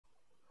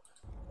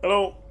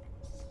Hello,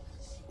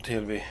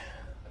 TLV.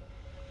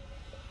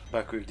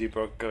 Back with Deep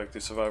Rock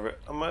Galactic Survivor.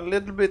 I'm a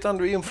little bit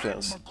under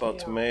influence,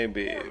 but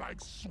maybe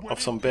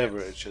of some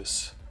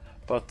beverages.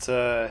 But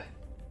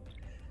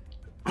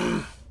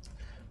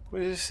what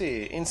do you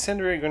see?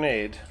 Incendiary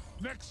grenade.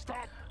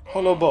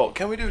 Hollow bow.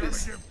 Can we do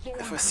this?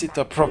 If I sit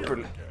up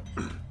properly.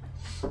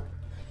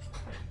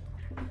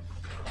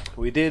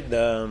 We did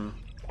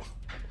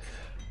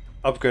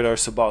upgrade our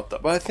Sabata,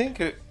 but I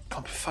think it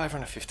comes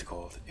 550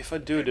 gold. If I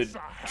do the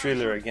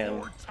driller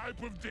again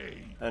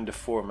and the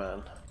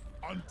 4-man.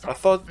 I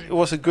thought it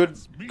was a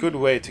good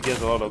way to get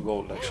a lot of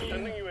gold, actually.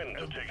 Sending you in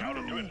to take out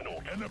a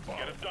dreadnought.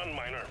 Get it done,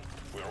 miner.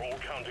 We're all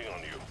counting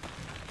on you.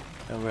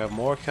 And we have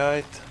more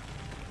kite.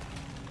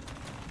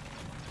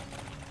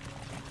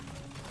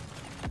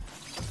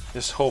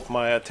 Just hope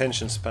my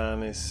attention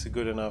span is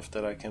good enough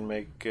that I can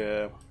make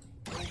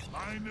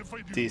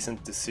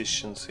decent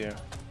decisions here.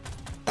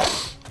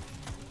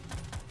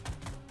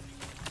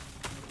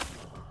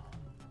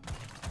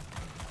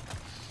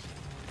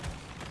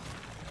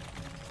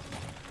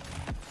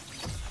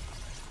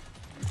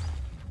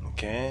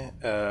 Okay,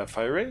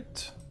 fire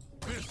rate.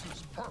 This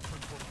is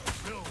perfect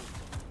for my build.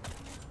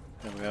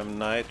 And we have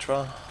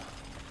nitra.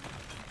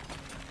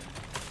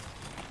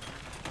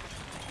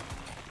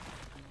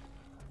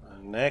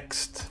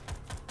 Next,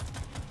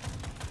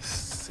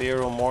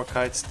 0 more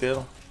kites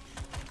still.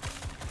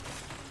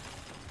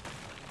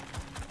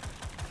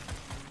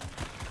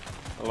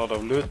 A lot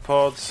of loot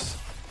pods.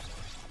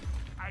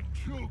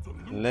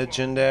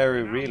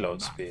 Legendary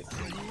reload speed.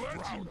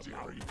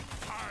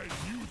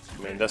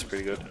 I mean, that's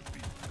pretty good.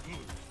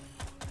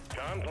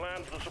 Can't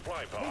land the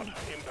supply pod.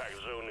 Impact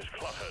zone is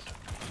cluttered.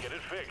 Get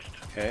it fixed.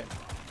 Okay.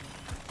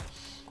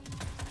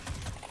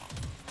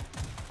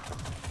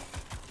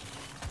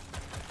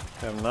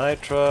 We have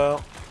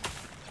nitra.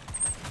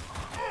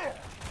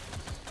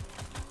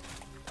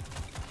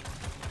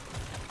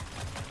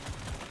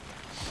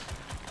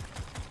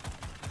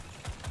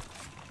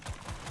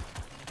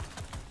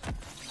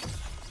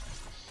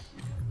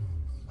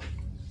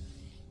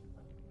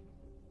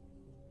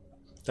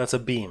 That's a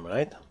beam,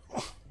 right?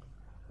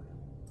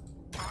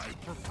 I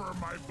prefer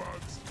my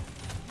bugs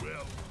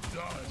well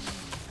done.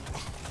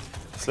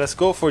 So let's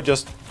go for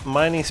just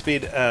mining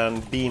speed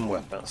and beam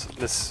weapons.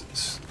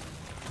 Let's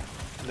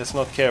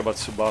not care about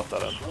Subata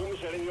then. Swarm's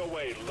heading your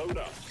way. Load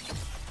up.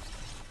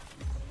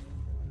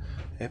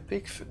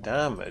 Epic for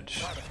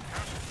damage.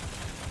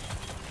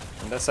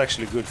 And that's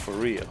actually good for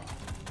real.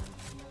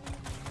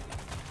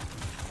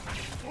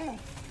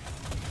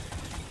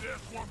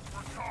 This one's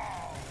for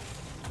Carl.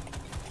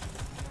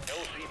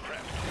 LC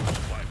prepped.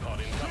 Supply pod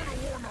incoming.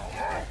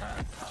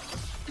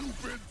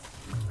 Stupid.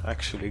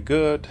 Actually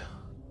good.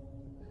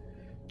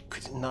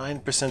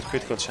 9%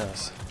 critical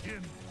chance.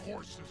 In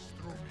horses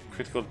through me.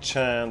 Critical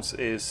chance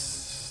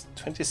is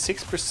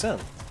 26%.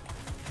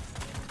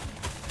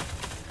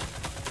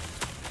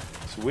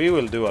 So we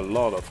will do a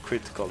lot of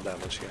critical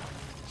damage here.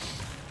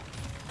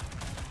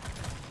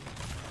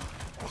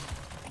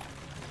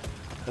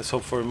 Let's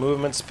hope for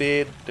movement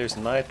speed. There's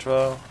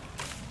nitro.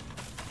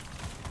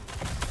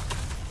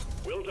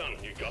 Well done.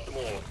 You got them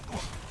all.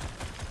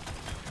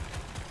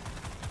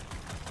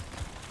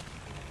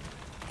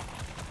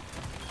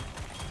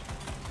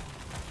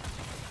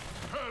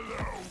 Hello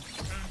and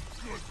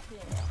good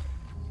form.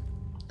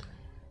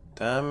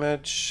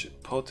 Damage,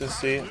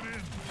 potency.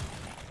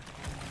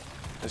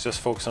 Let's just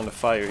focus on the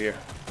fire here.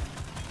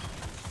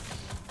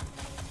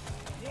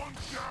 One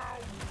down.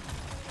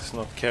 Let's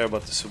not care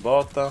about the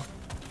Subata.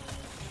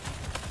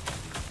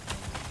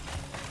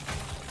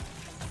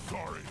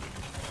 Sorry.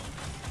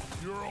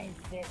 Your own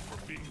fault for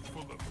being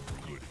full of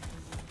goodies.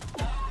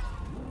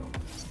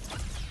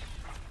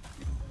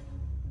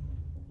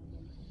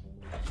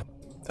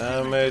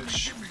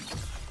 Damage.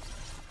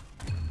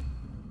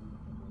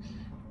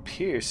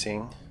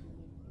 Piercing.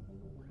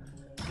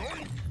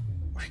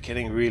 We're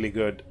getting really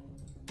good.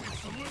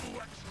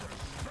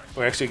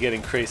 We're actually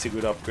getting crazy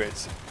good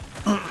upgrades.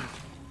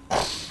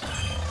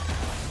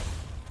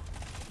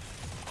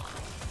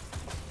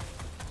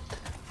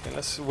 Okay,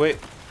 let's wait.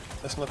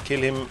 Let's not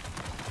kill him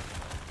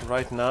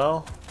right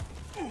now.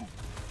 I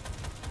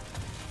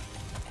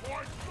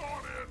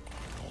got it.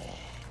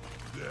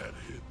 That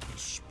hit the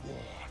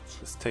spot.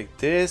 Let's take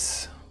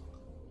this.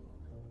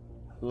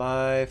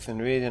 Life,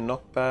 ingredient,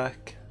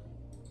 knockback.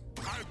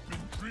 I've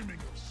been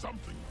dreaming of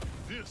something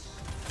like this.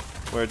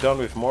 We're done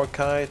with more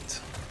kite.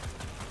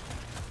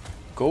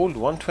 Gold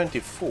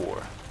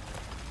 124.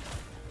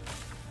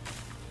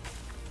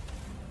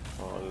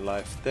 Oh,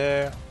 life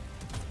there.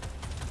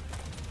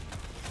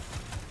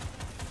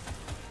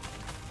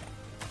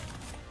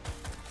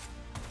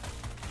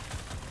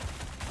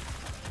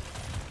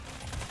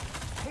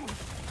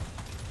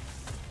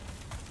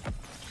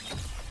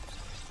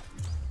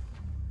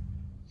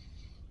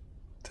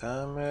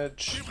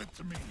 Damage. Give it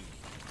to me.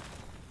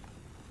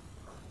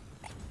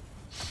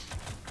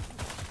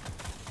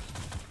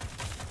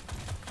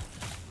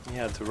 He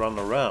had to run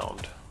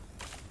around.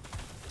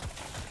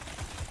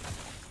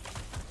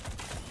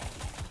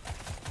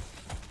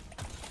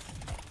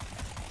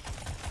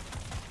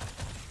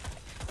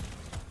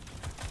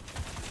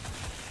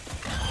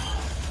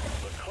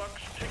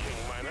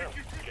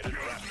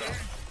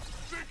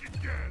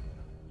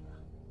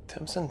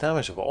 10%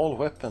 damage of all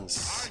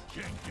weapons. I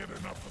can't get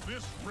enough of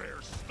this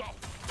rare stuff.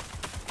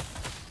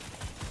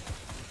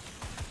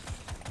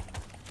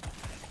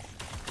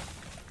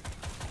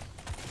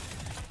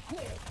 Go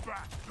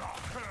back to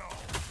hell.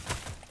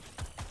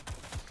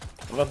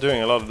 I'm not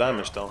doing a lot of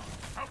damage though.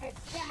 Have a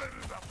bullet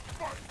in the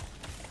fight.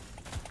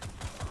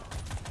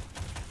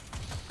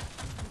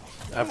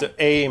 I have to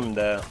aim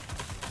the...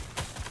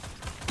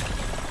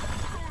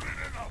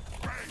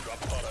 Drop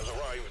pod has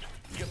arrived.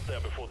 Get there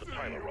before the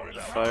timer runs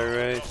out. Fire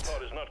rate. Drop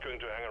pod is not going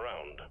to hang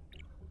around.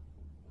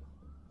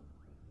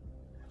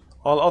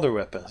 All other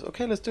weapons.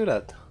 Okay, let's do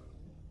that.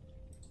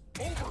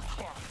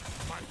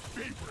 Overclock, my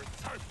favorite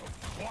type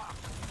of clock.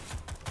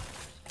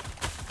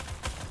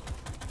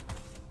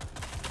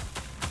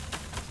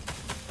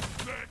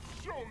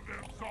 Let's show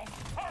them some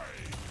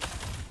pay.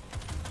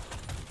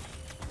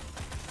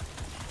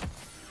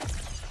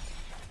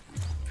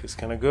 Feels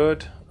kind of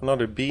good.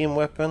 Another beam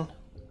weapon.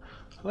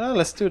 Well,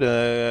 let's do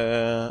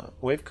the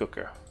wave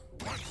cooker.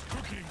 What's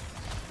cooking?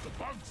 The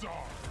bugs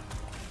are.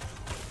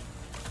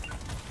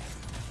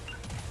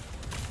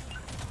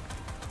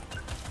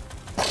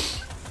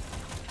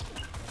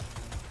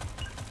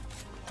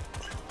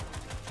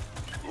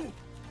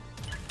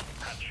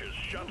 Hatches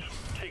shut,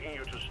 taking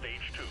you to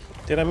stage 2.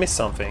 Did I miss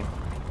something?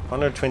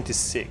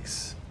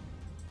 126.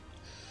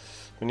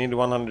 We need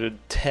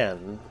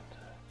 110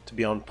 to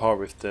be on par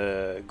with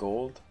the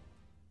gold.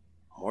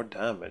 More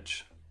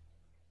damage.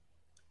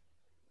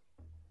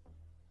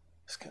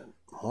 It's kind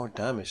of more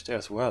damage there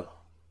as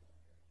well.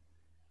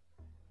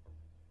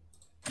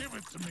 Give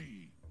it to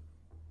me.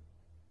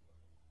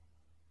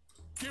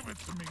 Give it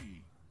to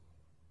me.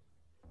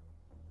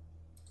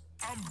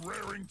 I'm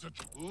raring to.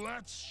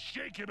 Let's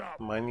shake it up.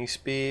 Mining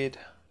speed.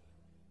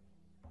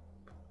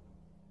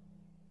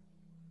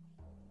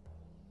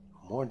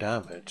 More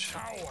damage.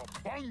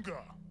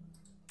 Cowabunga.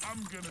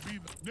 I'm gonna be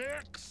the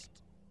next.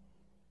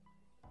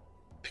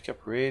 Pick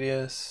up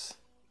radius.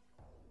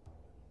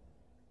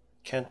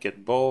 Can't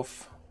get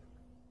both.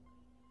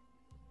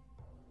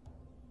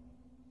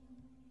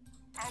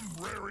 I'm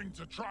raring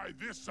to try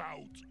this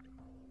out.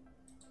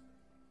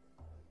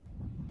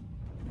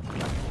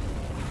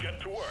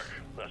 Get to work.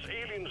 There's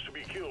aliens to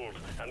be killed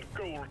and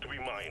gold to be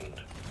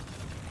mined.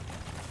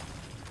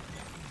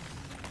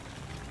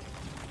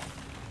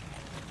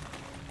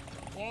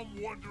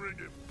 I'm wondering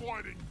if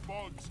fighting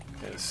bugs.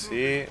 Let's and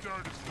see. moving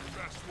dirt is the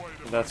best way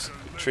to That's make a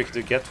living. tricky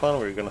to get one.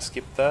 We're gonna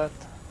skip that.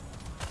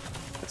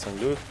 Get some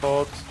loot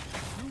pods.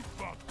 You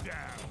fuck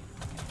down.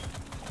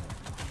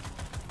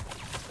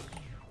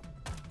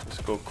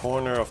 Let's go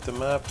corner of the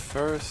map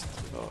first.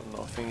 Oh,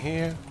 nothing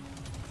here.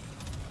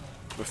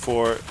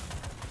 Before...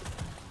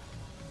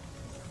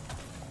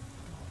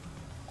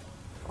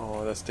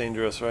 Oh, that's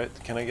dangerous, right?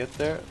 Can I get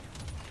there?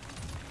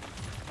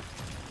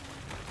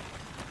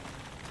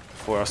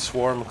 Before a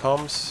swarm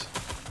comes.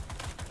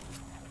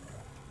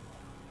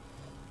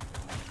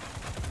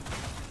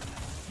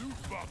 You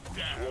fuck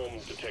down. Swarm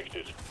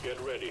detected. Get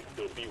ready.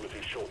 They'll be with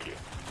you shortly.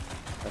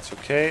 That's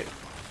okay.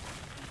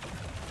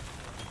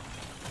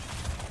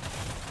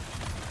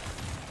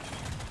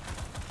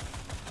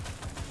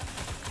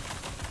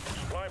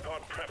 Supply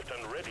pod prepped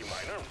and ready,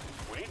 miner.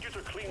 We need you to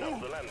clean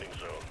up the landing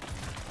zone.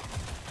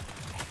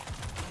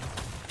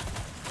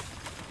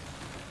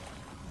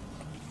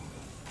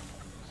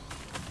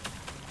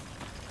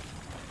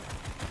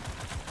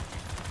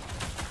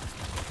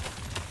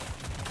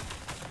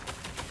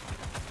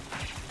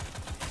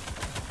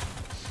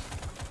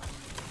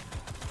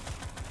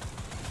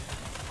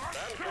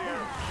 Stand clear.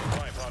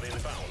 Supply pod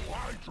inbound.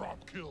 I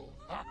drop kill.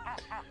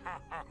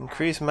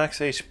 Increase max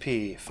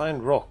HP.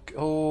 Find rock.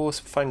 Oh,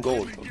 find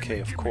gold. Okay,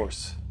 of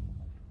course.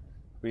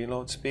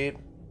 Reload speed.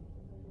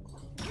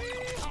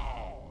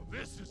 Oh,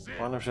 this is it.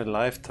 100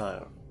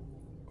 lifetime.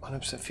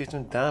 100%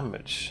 15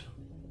 damage.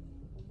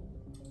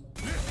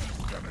 This is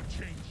gonna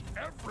change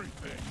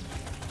everything.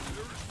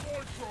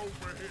 There's more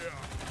over here.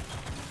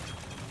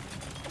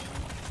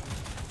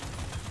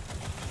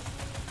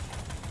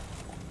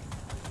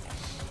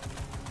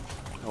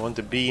 I want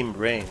the beam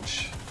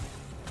range.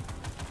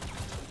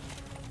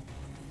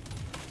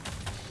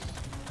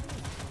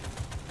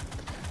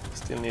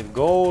 Still need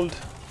gold.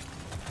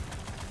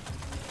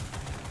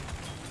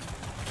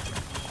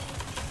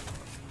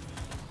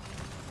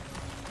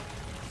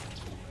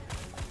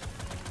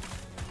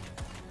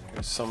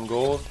 Here's some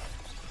gold.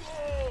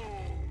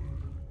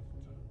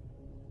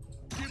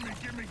 Gimme,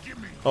 gimme,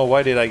 gimme. Oh,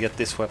 why did I get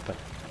this weapon?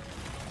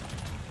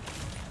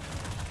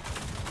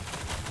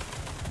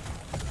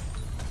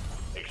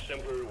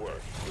 Exemplary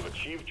work. You've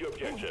achieved your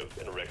objective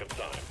in record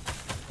time.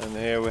 And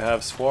here we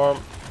have swarm.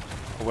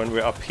 When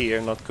we're up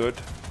here, not good.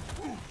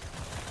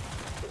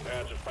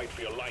 Prepare to fight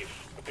for your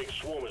life. A big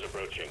swarm is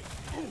approaching.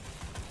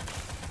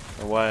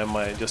 And why am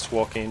I just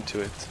walking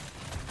into it?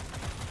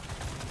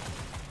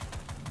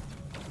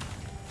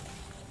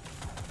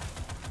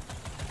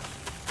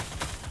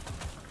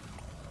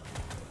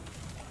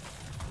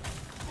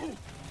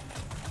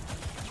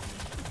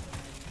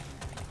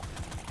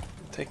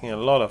 Taking a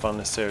lot of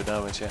unnecessary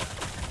damage here.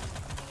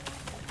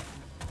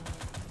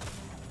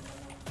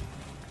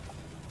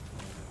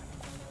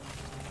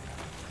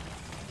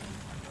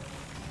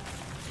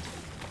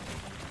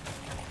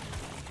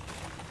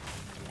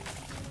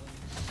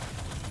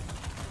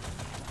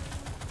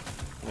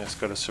 Just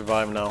gotta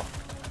survive now.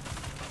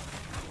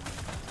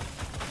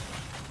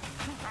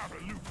 Have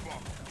a loot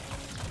box.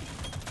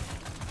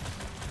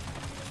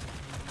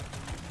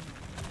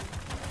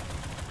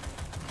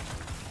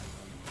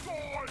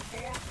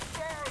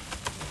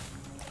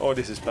 Oh,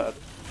 this is bad.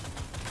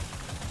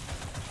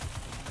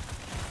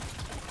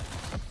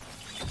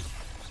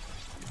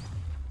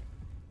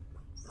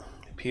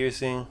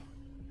 Piercing,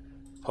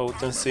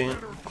 potency.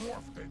 Better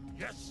dwarf than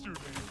yesterday.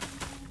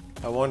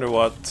 I wonder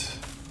what.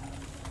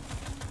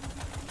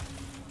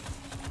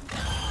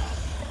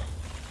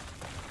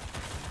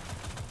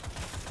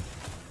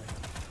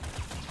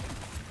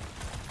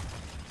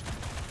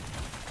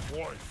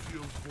 Boy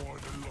feels more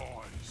than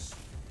lies.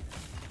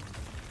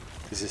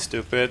 This is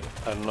stupid.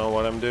 I don't know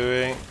what I'm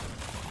doing.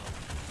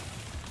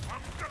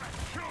 I'm gonna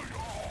kill you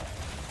all.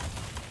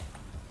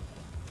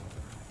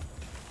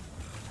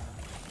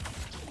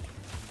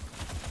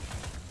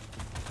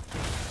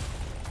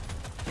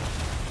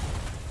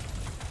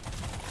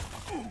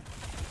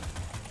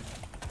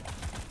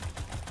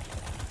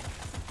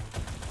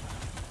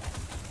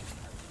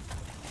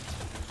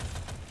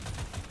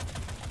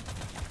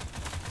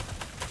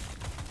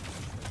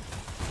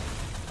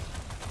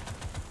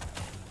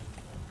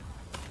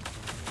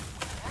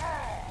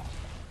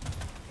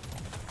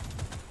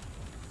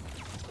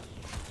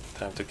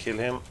 Time to kill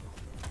him.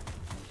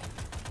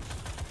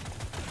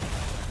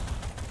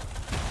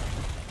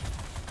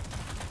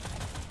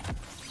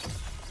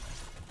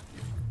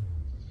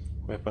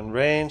 Weapon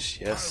range,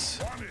 yes.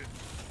 I want it.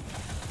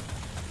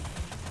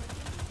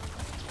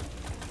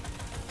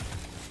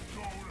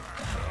 Go to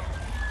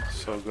hell.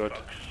 So good.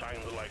 Sign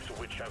the likes of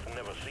which I've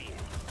never seen.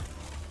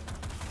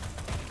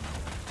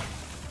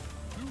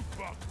 Loot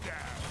box down.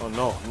 Oh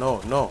no,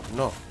 no, no,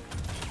 no.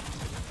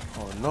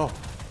 Oh no.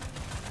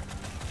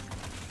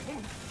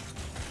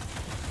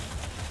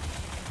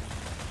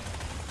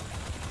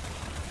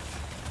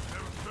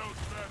 Never felt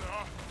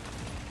better.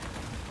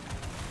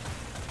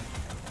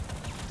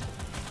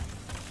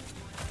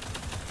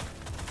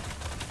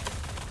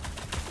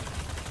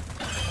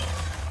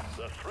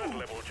 The threat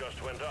level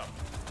just went up.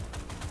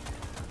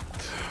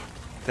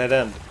 Dead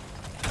end.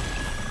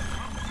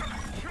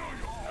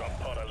 Drop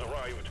pod has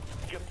arrived.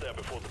 Get there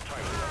before the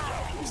timer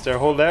runs out. Is there a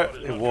hole there? Pod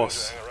is It not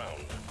was. going to hang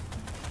around.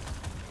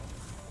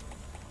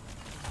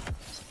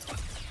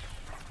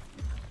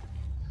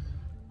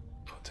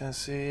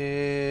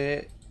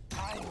 Potency.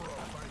 Power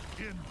of my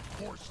kin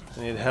forces.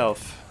 I need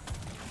health.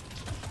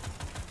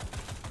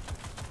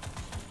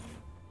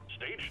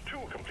 Stage 2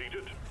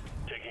 completed.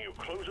 Taking you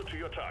closer to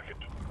your target.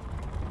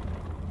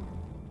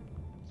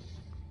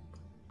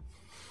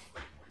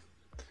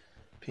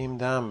 Beam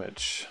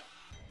damage.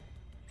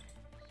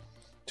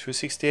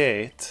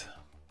 268.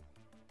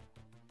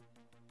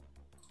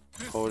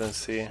 This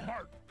Potency. is a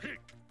smart pick.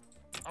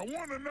 I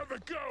want another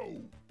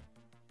go.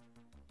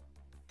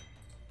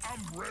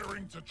 I'm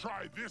raring to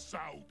try this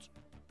out.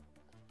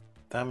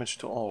 Damage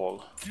to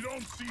all. You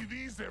don't see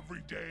these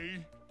every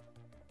day.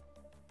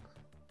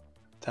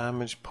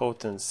 Damage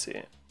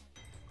potency.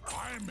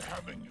 I'm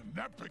having an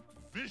epic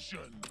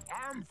vision.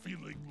 I'm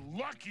feeling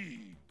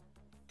lucky.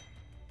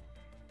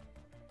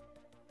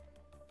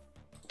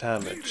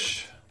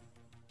 Damage.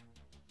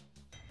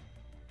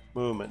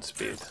 Movement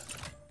speed.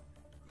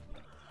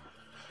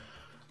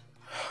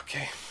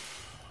 Okay.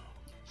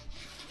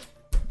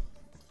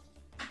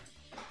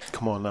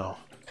 Come on now.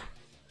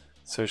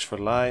 Search for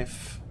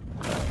life.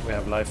 We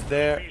have life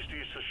there.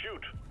 Beasties to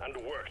shoot and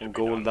work to And be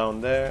gold done.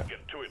 down there.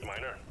 Get to it,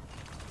 miner.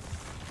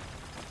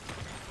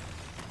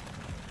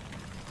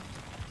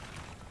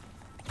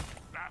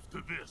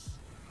 After this,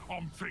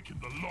 I'm taking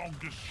the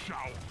longest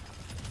shower.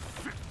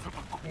 Fit to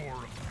the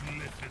core of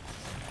livid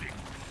stink.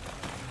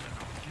 And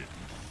I'm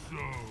getting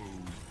so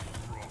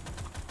drunk.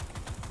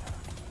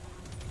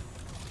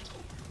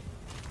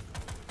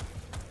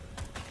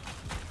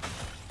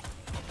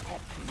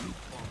 Off the loop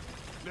pump.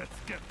 Let's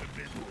get the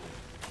middle.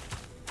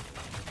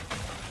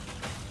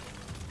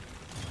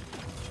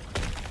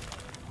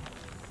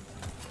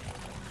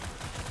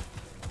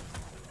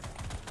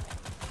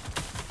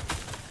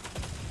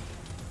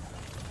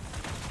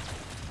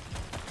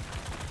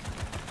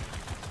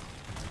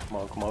 Come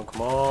on, come on,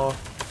 come on.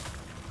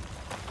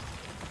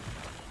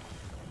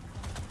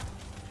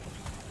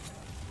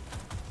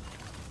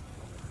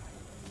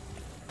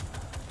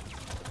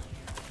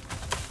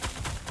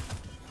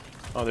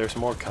 Oh, there's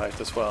more kite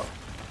as well.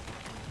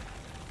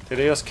 Did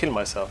I just kill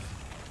myself?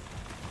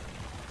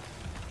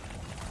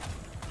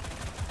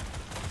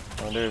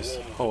 Oh, there's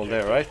a hole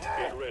there, right?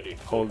 Get ready.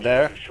 Hole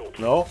there.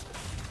 No?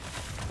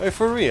 Wait,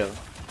 for real?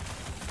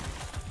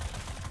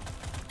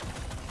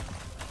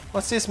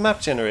 What's this map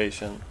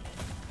generation?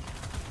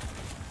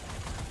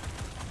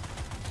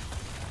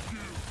 You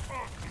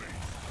ugly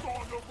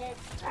son of a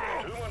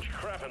bitch! Too much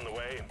crap in the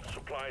way.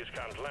 Supplies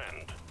can't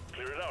land.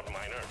 Clear it out,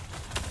 miner.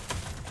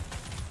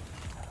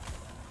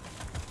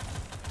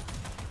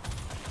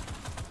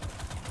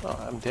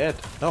 Oh, I'm dead.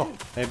 No,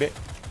 maybe.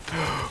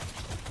 Oh,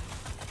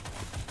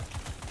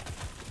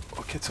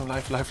 get some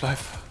life, life,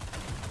 life.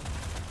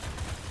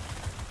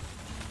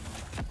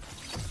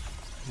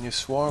 New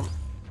swarm.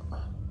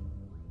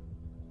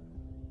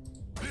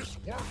 This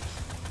works.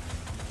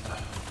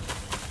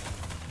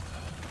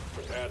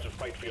 Prepare to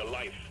fight for your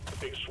life. The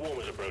big swarm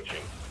is approaching.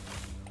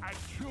 I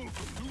killed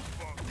the loot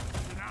bug,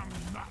 and I'm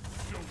not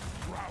so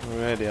proud. I'm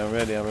ready, I'm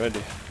ready, I'm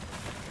ready.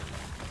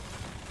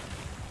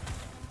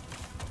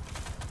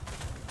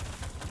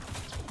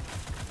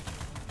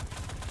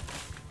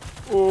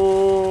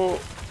 Oh!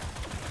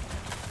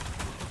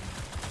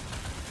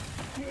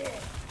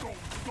 Don't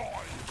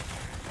die.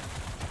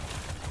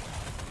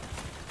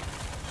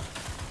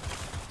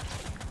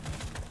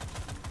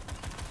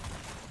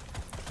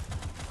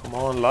 Come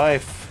on,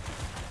 life.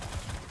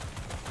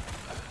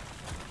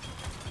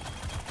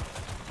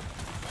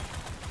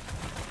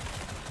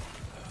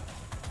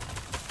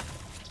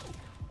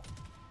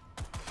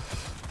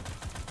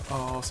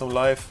 Oh, some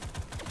life.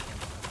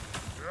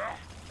 Yeah.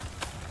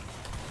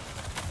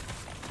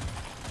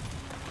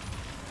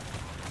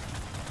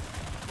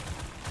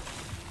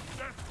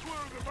 Let's clear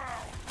them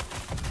out.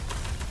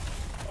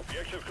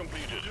 Objective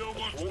completed.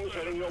 The swarm is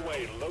heading your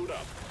way. Load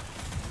up.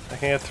 I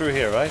can get through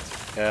here, right?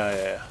 Yeah,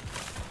 yeah, yeah.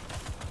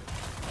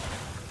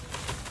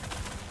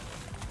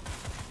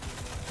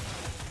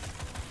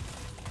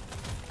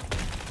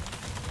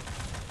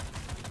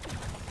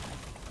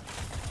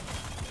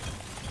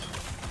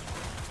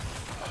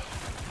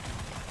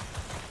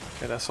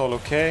 Okay, that's all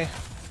okay.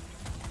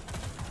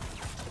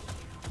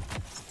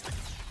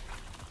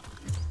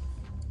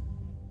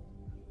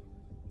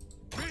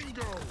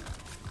 Bingo.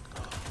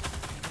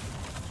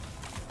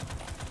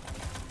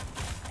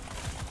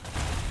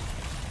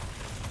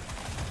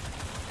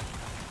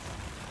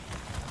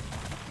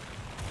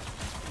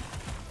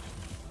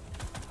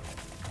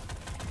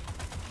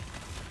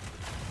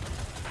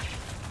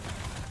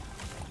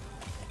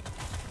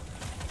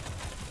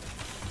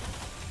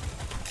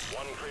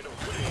 One crate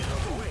of goodies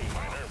on the way,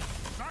 miner.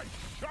 Nice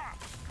shot.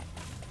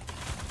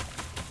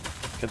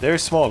 Okay, they're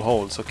small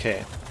holes,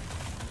 okay.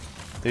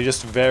 They're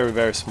just very,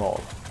 very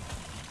small.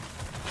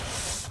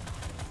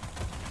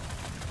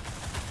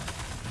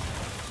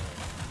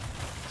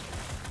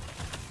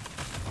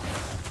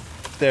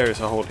 There is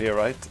a hole here,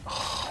 right?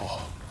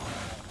 Oh,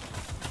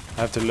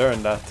 I have to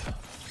learn that.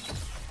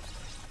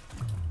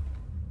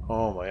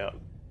 Oh my god.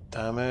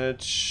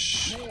 Damage.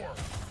 Sure.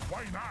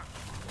 Why not?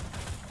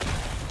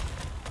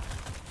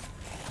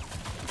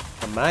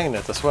 A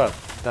magnet as well.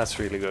 That's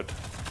really good.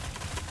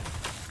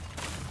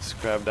 Let's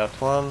grab that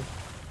one.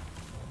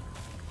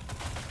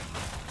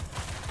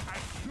 I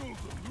killed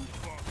the loot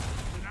bug,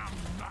 and I'm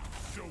not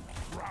so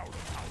proud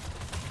about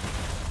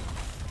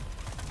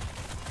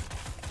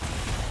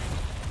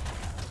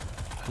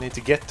it. I need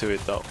to get to it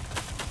though.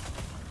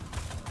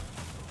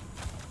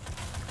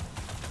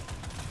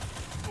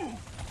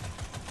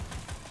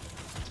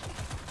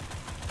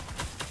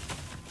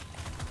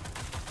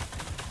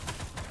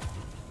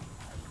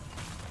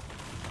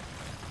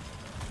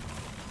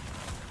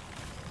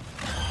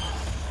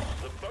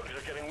 The bugs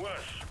are getting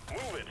worse.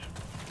 Move it.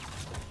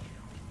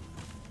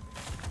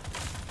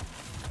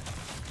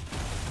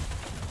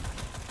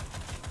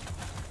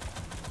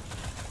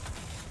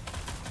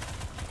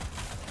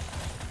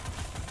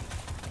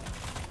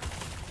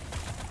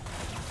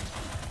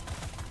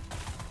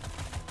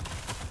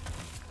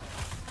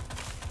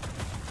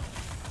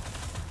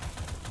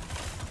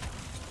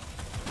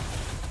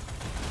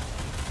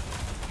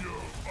 You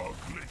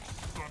ugly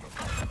son of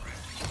a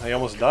bitch. I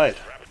almost died.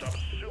 Wrapped up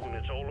soon.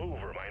 It's all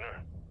over,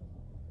 miner.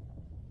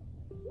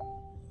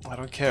 I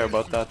don't care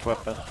about that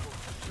weapon.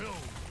 Build.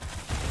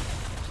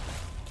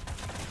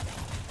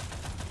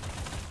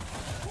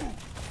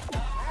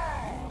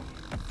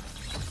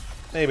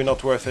 Maybe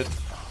not worth it.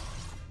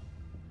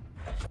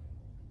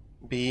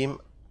 Beam.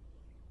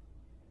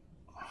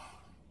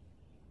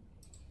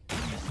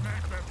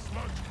 Smack that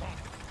sludge pump.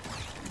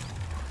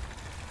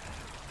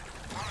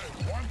 I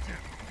want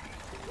it.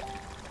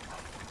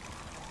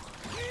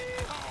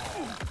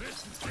 This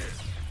is it.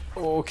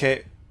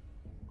 Okay.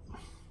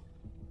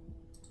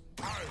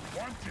 I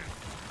want it.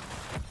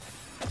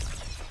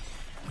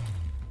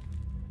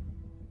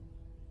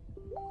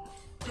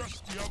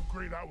 Just the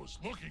upgrade I was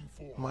looking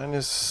for.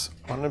 Minus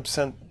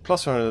 100%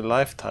 plus 100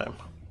 lifetime.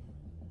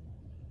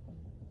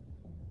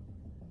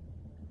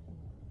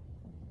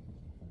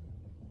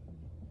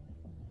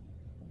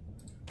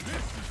 This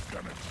is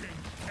gonna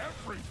change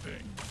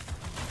everything.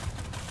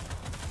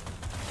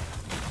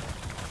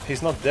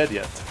 He's not dead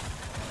yet.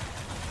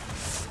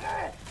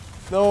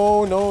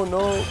 No, no,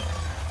 no.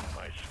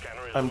 My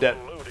scanner is I'm dead.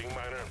 loading,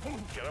 miner.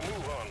 Get a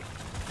move on.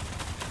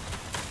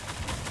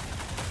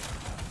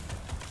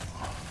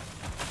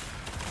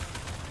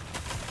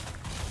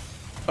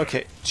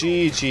 Okay,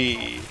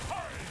 GG.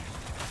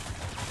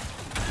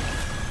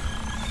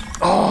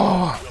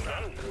 Oh, Well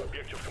done.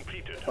 Objective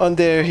completed. and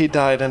there he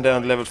died, and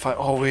then level 5.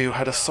 Oh, we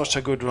had such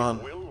a good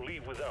run. We'll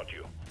leave without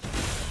you.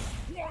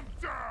 One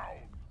down.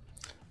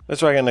 Let's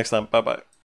try again next time. Bye bye.